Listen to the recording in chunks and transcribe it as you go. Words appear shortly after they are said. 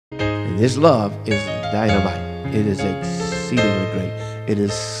This love is dynamite. It is exceedingly great. It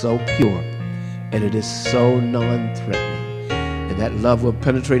is so pure, and it is so non-threatening. And that love will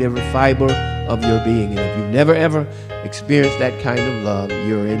penetrate every fiber of your being. And if you've never, ever experienced that kind of love,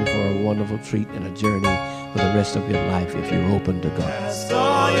 you're in for a wonderful treat and a journey for the rest of your life if you're open to God. Cast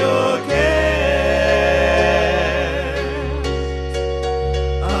all your cares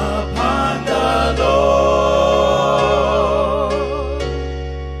upon the Lord.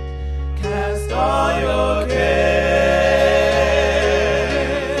 Cast all your cares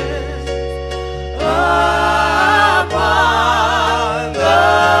upon the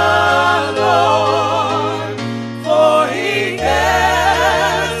Lord, for He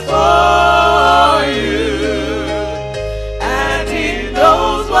cares for you, and He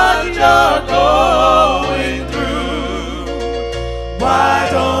knows what you're going through. Why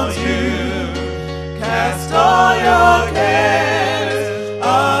don't you cast all your cares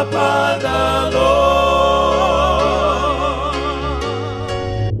upon the Lord?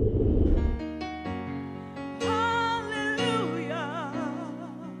 Hallelujah,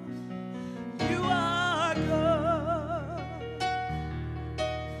 you are good,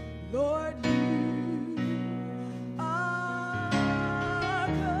 Lord, you are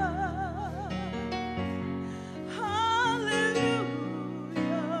good. Hallelujah,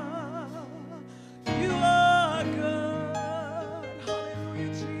 you are good. Hallelujah,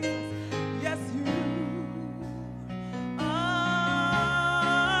 Jesus. Yes, you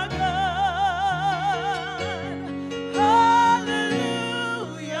are good.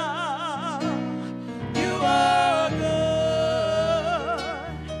 Hallelujah, you are good.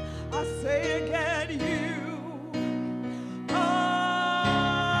 I say again, you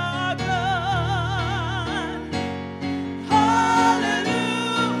are good. Hallelujah,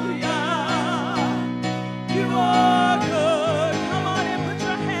 you are good. Come on and put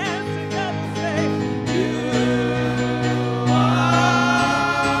your hands together. Say, you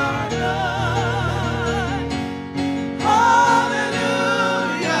are good. Hallelujah,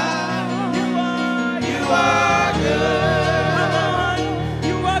 you are good. Come on,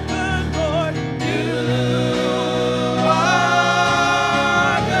 you are good, Lord. You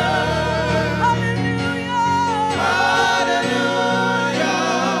are good. Hallelujah, hallelujah,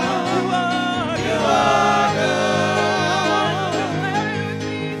 you are good. Declare it with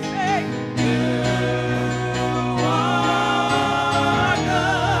me. Say, you are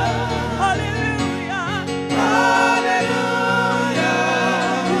good. Hallelujah, hallelujah,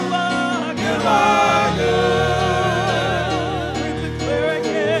 you are good. We declare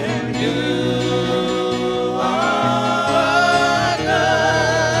again, you are good.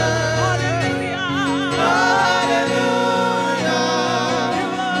 Hallelujah, hallelujah, you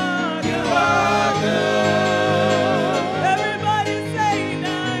are good. Everybody say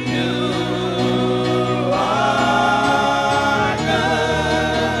now, you are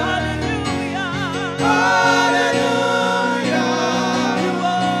good. Hallelujah, hallelujah, you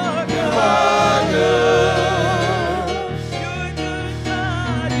are good. You're a good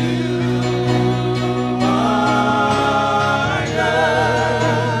God. You are good.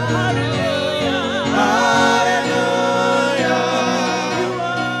 Hallelujah, hallelujah, you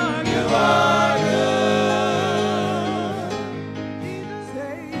are good.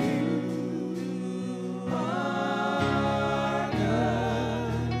 Say, you are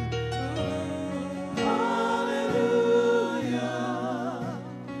good. Hallelujah,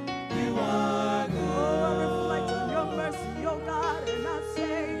 you are good. Oh, I reflect on your mercy, oh God, and I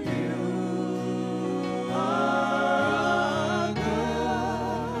say, you are good.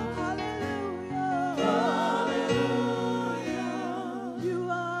 Hallelujah, hallelujah, you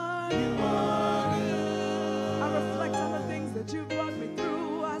are good. I reflect on the things that you brought me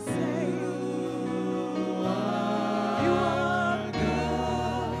through. I say, you are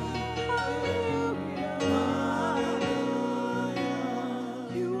good. Hallelujah,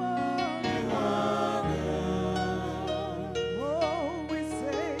 you are good. Oh, we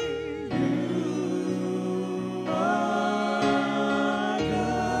say, you are good.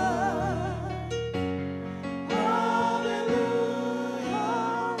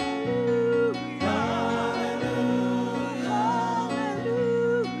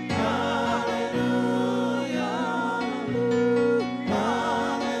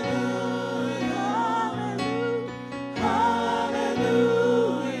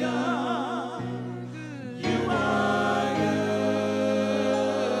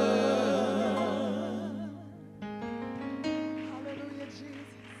 Hallelujah, Jesus.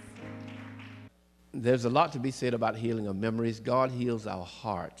 There's a lot to be said about healing of memories. God heals our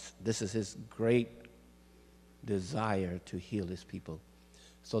hearts. This is his great desire, to heal his people.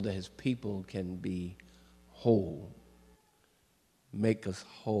 so that his people can be whole. Make us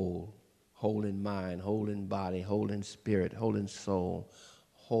whole, whole in mind, whole in body, whole in spirit, whole in soul,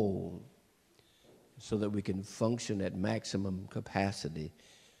 whole, so that we can function at maximum capacity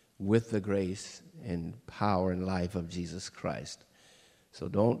with the grace and power and life of Jesus Christ. So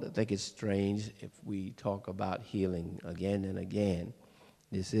don't think it's strange if we talk about healing again and again.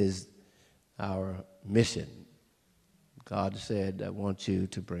 This is our mission. God said, I want you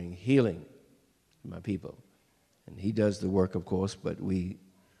to bring healing to my people. And he does the work, of course, but we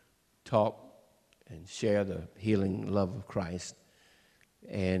talk and share the healing love of Christ.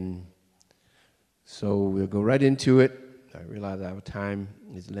 And so we'll go right into it. I realize our time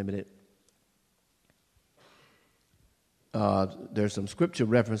is limited. There's some scripture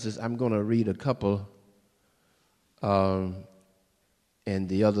references. I'm going to read a couple, and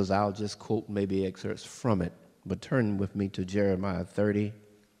the others I'll just quote maybe excerpts from it. But turn with me to Jeremiah 30.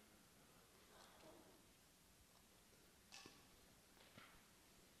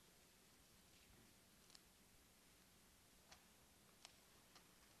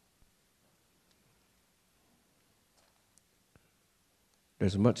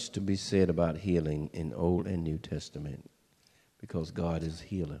 There's much to be said about healing in Old and New Testament because God is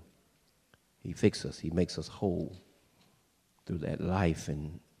healer. He fixes us. He makes us whole through that life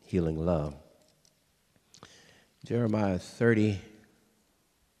and healing love. Jeremiah 30,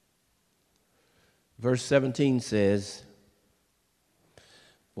 verse 17 says,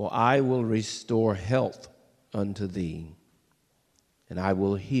 For I will restore health unto thee, and I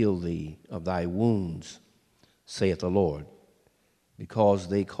will heal thee of thy wounds, saith the Lord. Because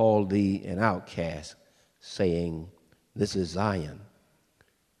they called thee an outcast, saying, This is Zion,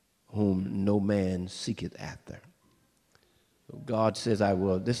 whom no man seeketh after. So God says, I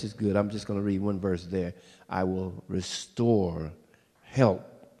will, this is good, I'm just going to read one verse there. I will restore health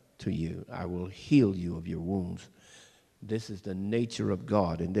to you. I will heal you of your wounds. This is the nature of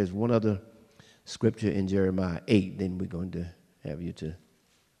God. And there's one other scripture in Jeremiah 8, then we're going to have you to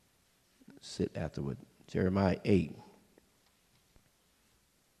sit afterward. Jeremiah 8.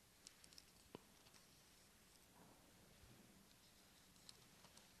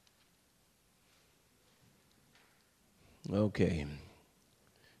 Okay,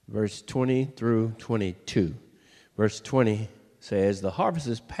 verse 20 through 22. Verse 20 says, The harvest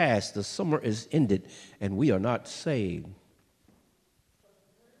is past, the summer is ended, and we are not saved.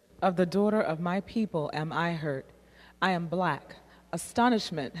 Of the daughter of my people am I hurt. I am black.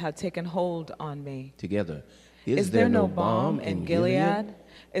 Astonishment hath taken hold on me. Together. Is there no balm in Gilead?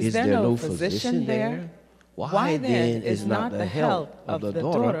 Is there no physician there? Why then is not the health of the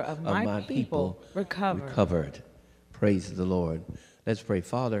daughter of my people recovered? Praise the Lord. Let's pray.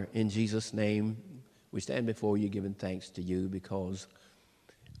 Father, in Jesus' name, we stand before you giving thanks to you because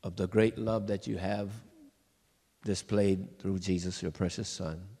of the great love that you have displayed through Jesus, your precious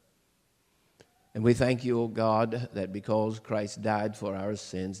Son. And we thank you, O God, that because Christ died for our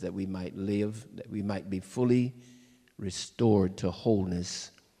sins, that we might live, that we might be fully restored to wholeness,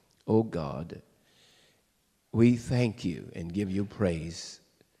 O God. We thank you and give you praise.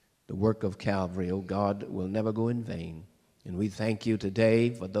 The work of Calvary, O God, will never go in vain. And we thank you today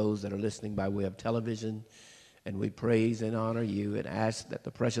for those that are listening by way of television. And we praise and honor you and ask that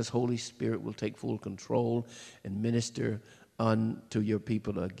the precious Holy Spirit will take full control and minister unto your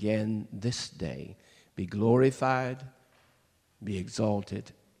people again this day. Be glorified, be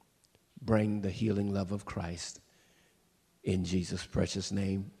exalted, bring the healing love of Christ. In Jesus' precious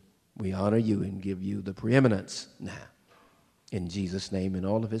name, we honor you and give you the preeminence now. In Jesus' name, and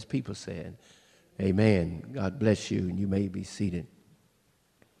all of his people said, amen. God bless you, and you may be seated.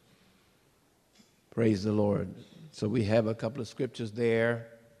 Praise the Lord. So we have a couple of scriptures there.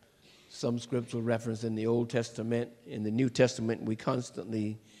 Some scriptural reference in the Old Testament. In the New Testament, we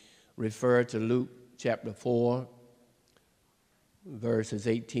constantly refer to Luke chapter 4, verses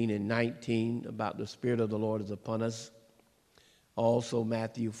 18 and 19, about the Spirit of the Lord is upon us. Also,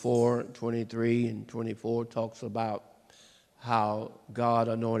 Matthew 4, 23 and 24 talks about how God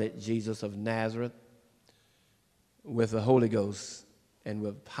anointed Jesus of Nazareth with the Holy Ghost and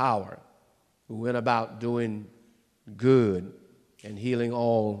with power, who went about doing good and healing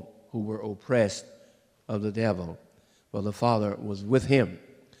all who were oppressed of the devil. Well, the Father was with him.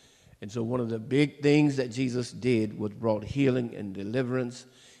 And so one of the big things that Jesus did was brought healing and deliverance,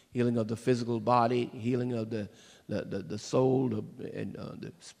 healing of the physical body, healing of the soul and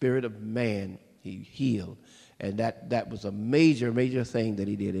the spirit of man. He healed. And that was a major, major thing that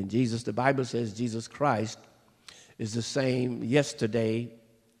he did. And Jesus, the Bible says Jesus Christ is the same yesterday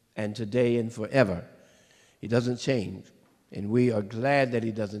and today and forever. He doesn't change. And we are glad that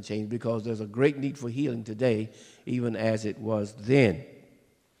he doesn't change, because there's a great need for healing today, even as it was then.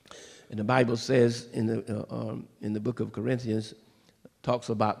 And the Bible says in the book of Corinthians, talks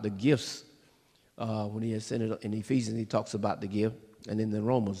about the gifts. When he ascended in Ephesians, he talks about the gift. And in the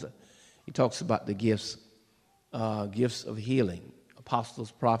Romans, he talks about the gifts of healing.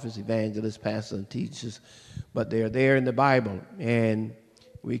 Apostles, prophets, evangelists, pastors, and teachers. But they're there in the Bible. And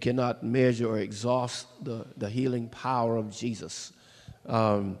we cannot measure or exhaust the healing power of Jesus,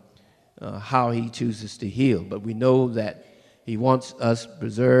 how he chooses to heal. But we know that he wants us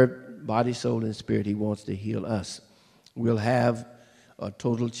preserved, body, soul, and spirit. He wants to heal us. We'll have a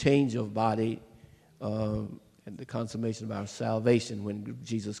total change of body at the consummation of our salvation. When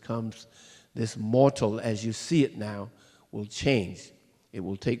Jesus comes, this mortal, as you see it now, will change. It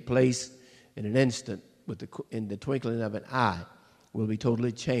will take place in an instant, in the twinkling of an eye. Will be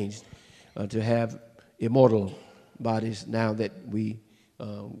totally changed to have immortal bodies now that we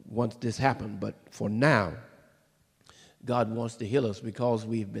want this happen. But for now, God wants to heal us because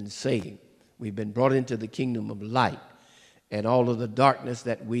we've been saved. We've been brought into the kingdom of light. And all of the darkness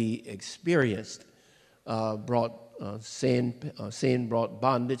that we experienced brought sin brought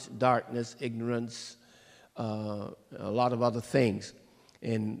bondage, darkness, ignorance, a lot of other things.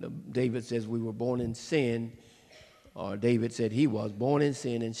 And David says we were born in sin, or David said he was born in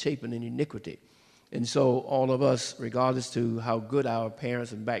sin and shapen in iniquity. And so all of us, regardless to how good our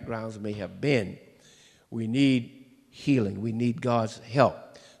parents and backgrounds may have been, we need healing. We need God's help.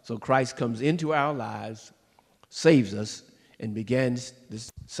 So Christ comes into our lives, saves us, and begins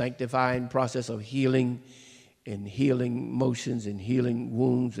this sanctifying process of healing, and healing motions, and healing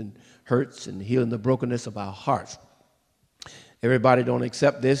wounds and hurts, and healing the brokenness of our hearts. Everybody don't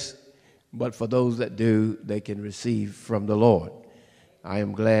accept this, but for those that do, they can receive from the Lord. I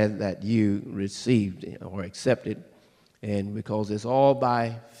am glad that you received or accepted, and because it's all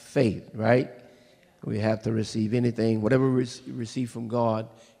by faith, right? We have to receive anything, whatever we receive from God,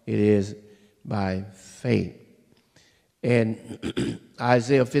 it is by faith. And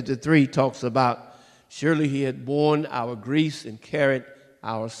Isaiah 53 talks about, surely he had borne our griefs and carried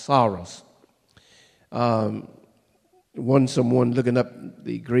our sorrows. Someone looking up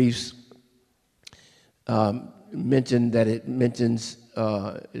the griefs mentioned that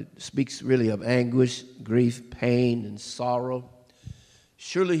it speaks really of anguish, grief, pain, and sorrow.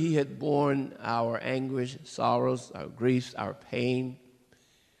 Surely he had borne our anguish, sorrows, our griefs, our pain.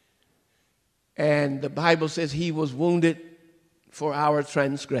 And the Bible says he was wounded for our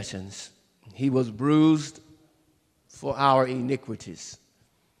transgressions. He was bruised for our iniquities.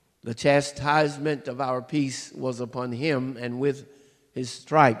 The chastisement of our peace was upon him, and with his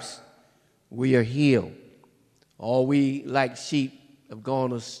stripes we are healed. All we like sheep have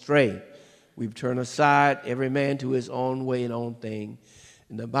gone astray. We've turned aside, every man to his own way and own thing.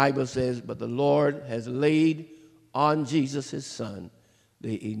 And the Bible says, but the Lord has laid on Jesus, his son,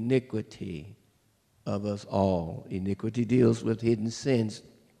 the iniquity of us all. Iniquity deals with hidden sins,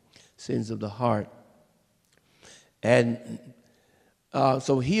 sins of the heart. And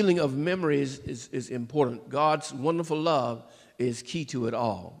so healing of memories is important. God's wonderful love is key to it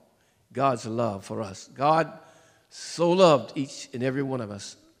all. God's love for us. God so loved each and every one of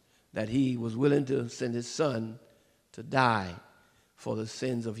us that he was willing to send his son to die for the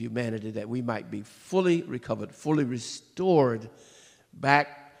sins of humanity, that we might be fully recovered, fully restored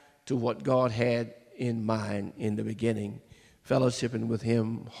back to what God had in mind in the beginning, fellowshipping with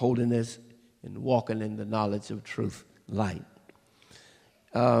him, holiness, and walking in the knowledge of truth, light.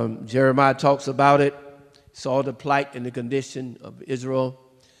 Jeremiah talks about it, saw the plight and the condition of Israel,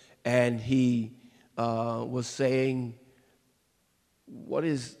 and he was saying, what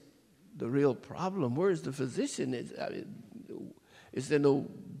is the real problem? Where is the physician? Is there no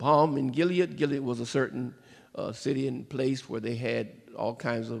balm in Gilead? Gilead was a certain city and place where they had all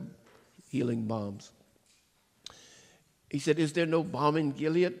kinds of healing balms. He said, is there no balm in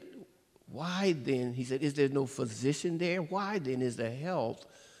Gilead? Why then, he said, is there no physician there? Why then is the health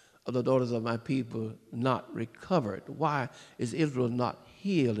of the daughters of my people not recovered? Why is Israel not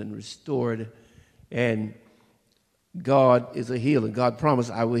healed and restored? And God is a healer. God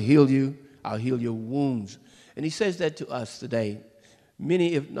promised, I will heal you. I'll heal your wounds. And he says that to us today.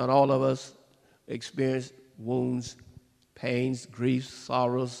 Many, if not all of us, experience wounds, pains, griefs,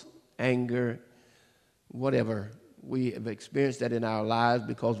 sorrows, anger, whatever. We have experienced that in our lives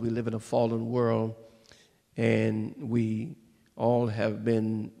because we live in a fallen world, and we all have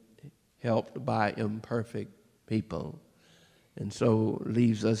been helped by imperfect people. And so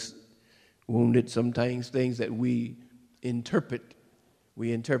leaves us wounded, sometimes things that we interpret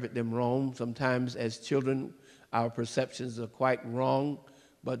them wrong. Sometimes as children, our perceptions are quite wrong,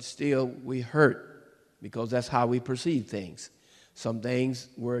 but still we hurt because that's how we perceive things. Some things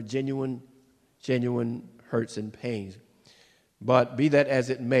were genuine hurts and pains. But be that as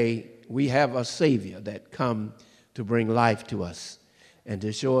it may, we have a Savior that come to bring life to us and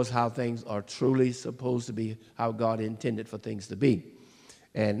to show us how things are truly supposed to be, how God intended for things to be.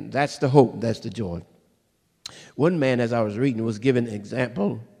 And that's the hope, that's the joy. One man, as I was reading, was given an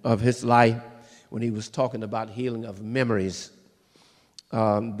example of his life when he was talking about healing of memories.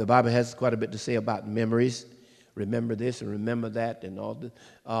 The Bible has quite a bit to say about memories. Remember this and remember that and all the.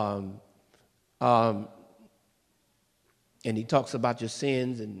 And he talks about your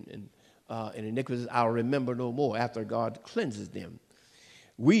sins and iniquities. I'll remember no more after God cleanses them.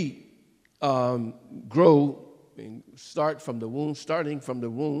 We grow and start from the womb. Starting from the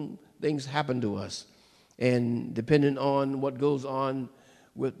womb, things happen to us. And depending on what goes on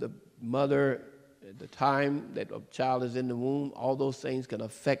with the mother at the time that a child is in the womb, all those things can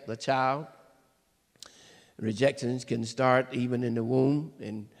affect the child. Rejections can start even in the womb,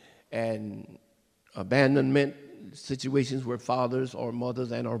 and abandonment situations where fathers or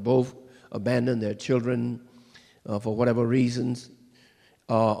mothers and or both abandon their children for whatever reasons,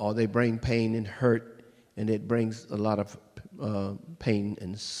 or they bring pain and hurt, and it brings a lot of pain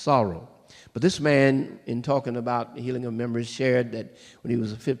and sorrow. But this man, in talking about healing of memories, shared that when he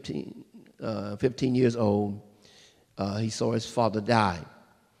was 15 years old, he saw his father die.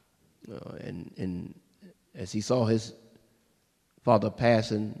 And as he saw his father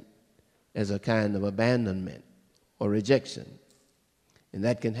passing as a kind of abandonment or rejection. And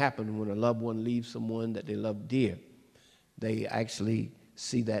that can happen when a loved one leaves someone that they love dear. They actually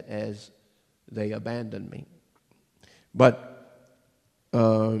see that as they abandoned me. But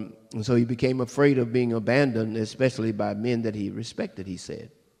and so he became afraid of being abandoned, especially by men that he respected, he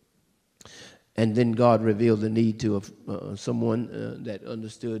said. And then God revealed the need to someone that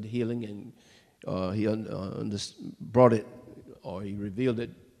understood healing, and he brought it, or he revealed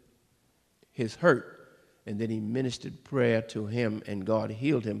it, his hurt, and then he ministered prayer to him, and God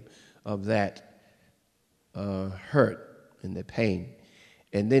healed him of that hurt and the pain.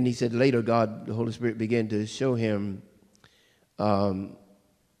 And then he said later, God, the Holy Spirit, began to show him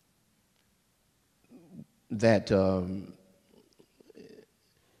that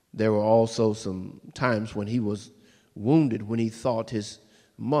there were also some times when he was wounded, when he thought his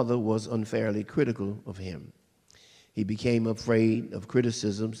mother was unfairly critical of him. He became afraid of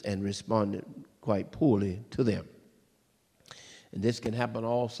criticisms and responded quite poorly to them. And this can happen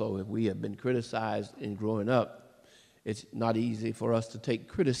also if we have been criticized in growing up. It's not easy for us to take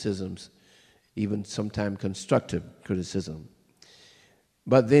criticisms, even sometimes constructive criticism.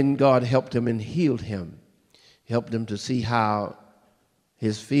 But then God helped him and healed him, helped him to see how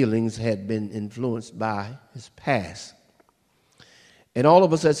his feelings had been influenced by his past. And all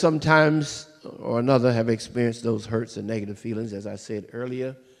of us at some times or another have experienced those hurts and negative feelings, as I said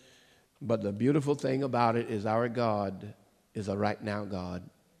earlier. But the beautiful thing about it is our God is a right now God,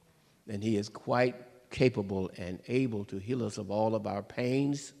 and he is quite capable and able to heal us of all of our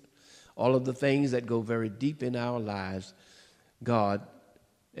pains, all of the things that go very deep in our lives. God,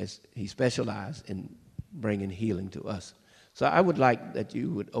 as he specialized in bringing healing to us. So I would like that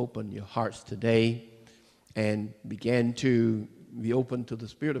you would open your hearts today and begin to be open to the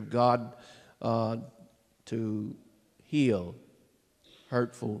Spirit of God to heal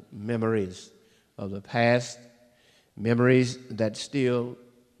hurtful memories of the past, memories that still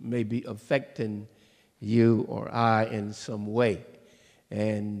may be affecting you or I in some way.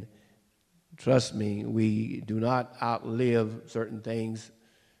 And trust me, we do not outlive certain things.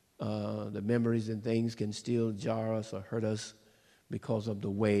 The memories and things can still jar us or hurt us because of the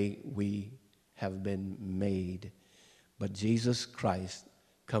way we have been made. But Jesus Christ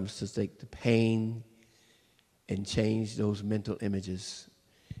comes to take the pain and change those mental images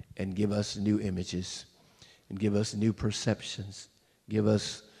and give us new images and give us new perceptions, give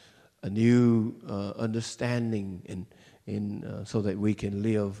us a new understanding so that we can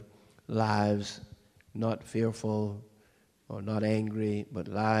live lives not fearful or not angry, but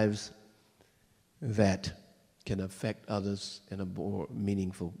lives that can affect others in a more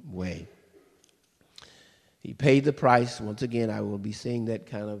meaningful way. He paid the price. Once again, I will be saying that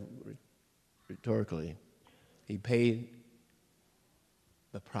kind of rhetorically. He paid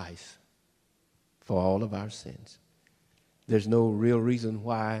the price for all of our sins. There's no real reason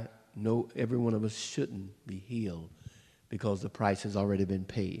why every one of us shouldn't be healed, because the price has already been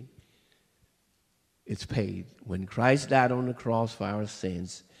paid. It's paid. When Christ died on the cross for our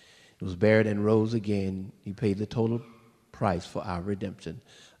sins, he was buried and rose again, he paid the total price for our redemption,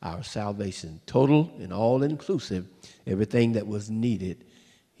 our salvation. Total and all-inclusive, everything that was needed,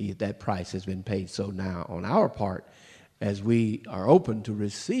 that price has been paid. So now on our part, as we are open to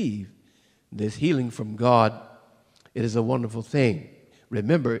receive this healing from God, it is a wonderful thing.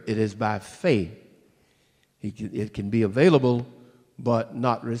 Remember, it is by faith. It can be available, but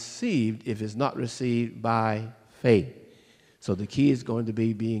not received if it's not received by faith. So the key is going to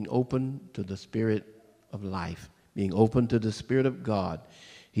be being open to the Spirit of life, being open to the Spirit of God.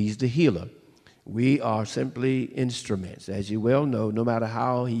 He's the healer. We are simply instruments. As you well know, no matter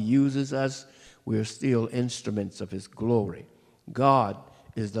how he uses us, we're still instruments of his glory. God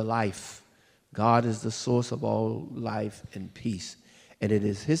is the life. God is the source of all life and peace. And it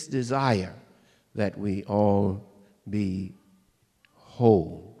is his desire that we all be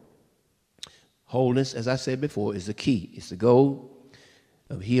whole. Wholeness, as I said before, is the key. It's the goal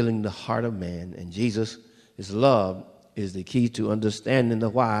of healing the heart of man. And Jesus, his love, is the key to understanding the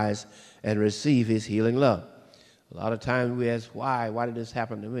whys and receive his healing love. A lot of times we ask, why? Why did this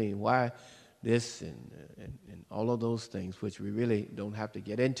happen to me? Why this and all of those things, which we really don't have to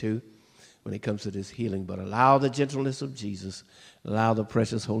get into when it comes to this healing. But allow the gentleness of Jesus, allow the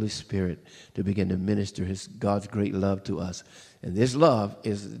precious Holy Spirit to begin to minister God's great love to us. And this love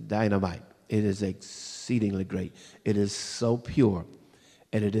is dynamite. It is exceedingly great. It is so pure,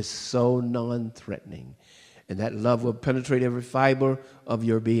 and it is so non-threatening. And that love will penetrate every fiber of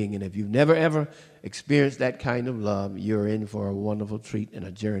your being. And if you've never, ever experienced that kind of love, you're in for a wonderful treat and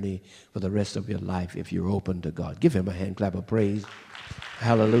a journey for the rest of your life if you're open to God. Give him a hand clap of praise.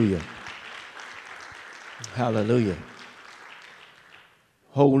 Hallelujah. Hallelujah.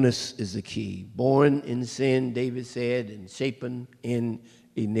 Wholeness is the key. Born in sin, David said, and shapen in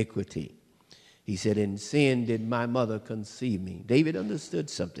iniquity. He said, in sin did my mother conceive me. David understood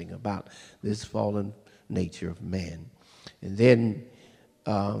something about this fallen nature of man. And then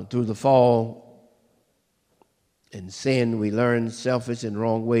through the fall and sin, we learn selfish and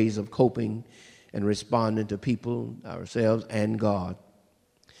wrong ways of coping and responding to people, ourselves, and God.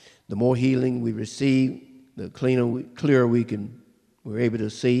 The more healing we receive, the clearer we're able to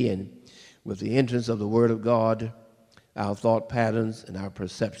see, and with the entrance of the Word of God, our thought patterns and our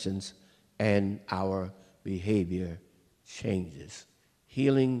perceptions and our behavior changes.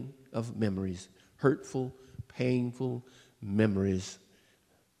 Healing of memories, hurtful, painful memories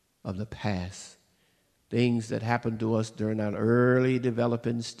of the past, things that happened to us during our early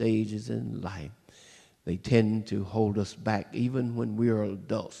developing stages in life. They tend to hold us back even when we are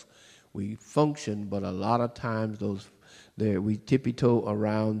adults. We function, but a lot of times we tippy-toe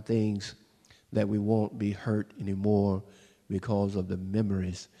around things that we won't be hurt anymore because of the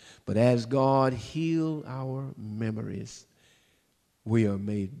memories. But as God heals our memories, we are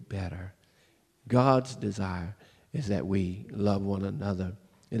made better. God's desire is that we love one another.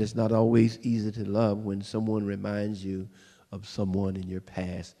 And it's not always easy to love when someone reminds you of someone in your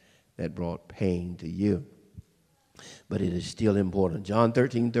past that brought pain to you. But it is still important. John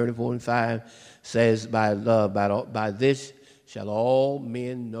 13:34-5 says, by this shall all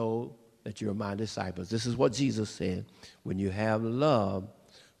men know that you're my disciples. This is what Jesus said, when you have love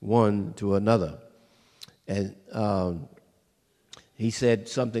one to another. And he said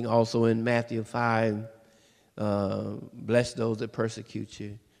something also in Matthew 5, bless those that persecute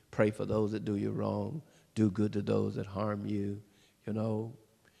you, pray for those that do you wrong, do good to those that harm you. You know,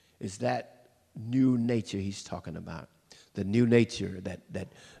 it's that new nature he's talking about. The new nature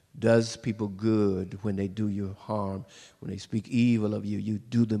that does people good when they do you harm. When they speak evil of you, you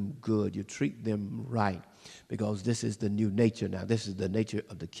do them good. You treat them right. Because this is the new nature now. This is the nature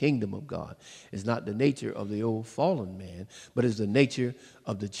of the kingdom of God. It's not the nature of the old fallen man, but it's the nature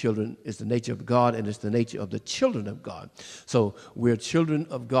of the children. It's the nature of God, and it's the nature of the children of God. So we're children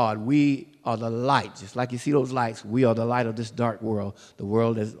of God. We are the light. Just like you see those lights, we are the light of this dark world. The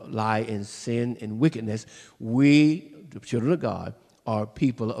world that lie in sin and wickedness. We, the children of God, are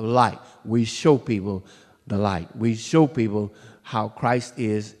people of light. We show people the light. We show people how Christ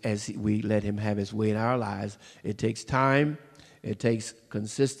is as we let him have his way in our lives. It takes time. It takes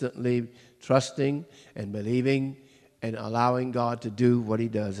consistently trusting and believing and allowing God to do what he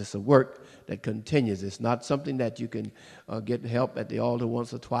does. It's a work that continues. It's not something that you can get help at the altar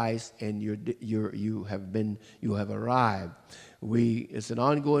once or twice and you have arrived. It's an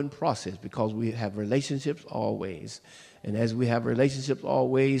ongoing process because we have relationships always. And as we have relationships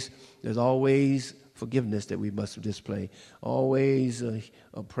always, there's always forgiveness that we must display, always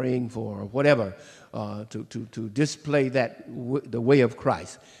praying for or whatever, to display the way of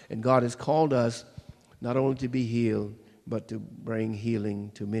Christ. And God has called us not only to be healed, but to bring healing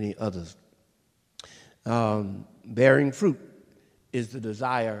to many others. Bearing fruit is the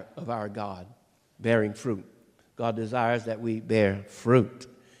desire of our God. Bearing fruit. God desires that we bear fruit.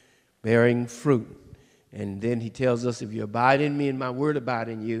 Bearing fruit. And then he tells us, if you abide in me and my word abide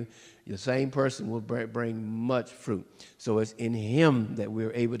in you, the same person will bring much fruit. So it's in him that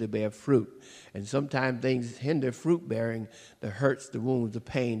we're able to bear fruit. And sometimes things hinder fruit bearing, the hurts, the wounds, the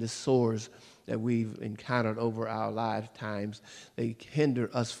pain, the sores that we've encountered over our lifetimes. They hinder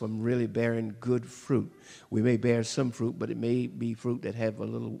us from really bearing good fruit. We may bear some fruit, but it may be fruit that have a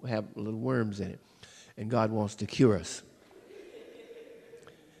little worms in it. And God wants to cure us.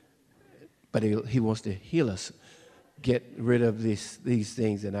 But he wants to heal us, get rid of these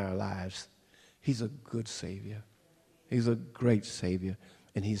things in our lives. He's a good Savior. He's a great Savior.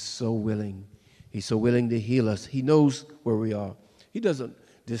 And he's so willing. He's so willing to heal us. He knows where we are. He doesn't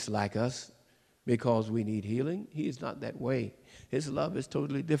dislike us because we need healing. He is not that way. His love is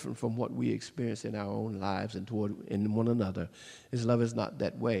totally different from what we experience in our own lives and in one another. His love is not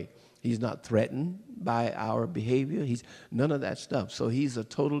that way. He's not threatened by our behavior. He's none of that stuff. So he's in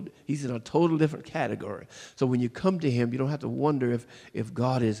a total different category. So when you come to him, you don't have to wonder if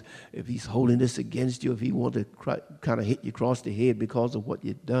God is, if he's holding this against you, if he wants to kind of hit you across the head because of what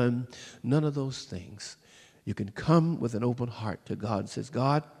you've done. None of those things. You can come with an open heart to God and says,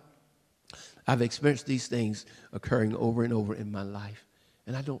 God, I've experienced these things occurring over and over in my life,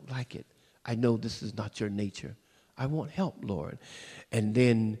 and I don't like it. I know this is not your nature. I want help, Lord. And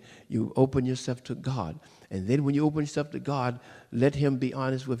then you open yourself to God. And then when you open yourself to God, let him be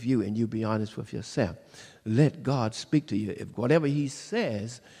honest with you and you be honest with yourself. Let God speak to you. If whatever he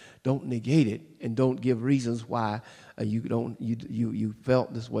says, don't negate it and don't give reasons why you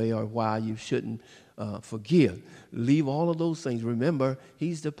felt this way or why you shouldn't forgive. Leave all of those things. Remember,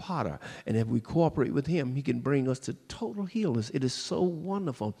 he's the potter. And if we cooperate with him, he can bring us to total healness. It is so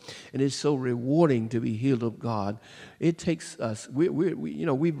wonderful and it's so rewarding to be healed of God. It takes us,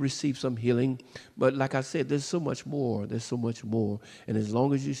 we've received some healing, but like I said, there's so much more. There's so much more. And as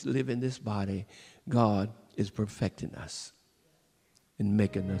long as you live in this body, God is perfecting us and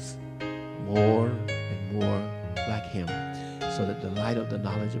making us more and more like him, so that the light of the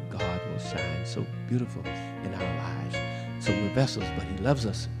knowledge of God will shine so beautiful in our lives. So we're vessels, but he loves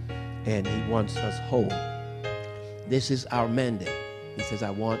us and he wants us whole. This is our mandate. He says, I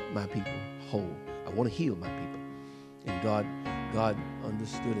want my people whole. I want to heal my people. And God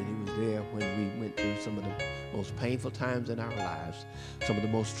understood it. He was there when we went through some of the most painful times in our lives, some of the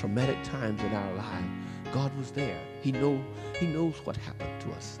most traumatic times in our lives. God was there. He knows what happened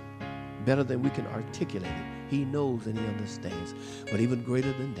to us better than we can articulate it. He knows and he understands. But even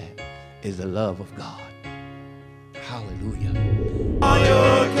greater than that is the love of God. Hallelujah.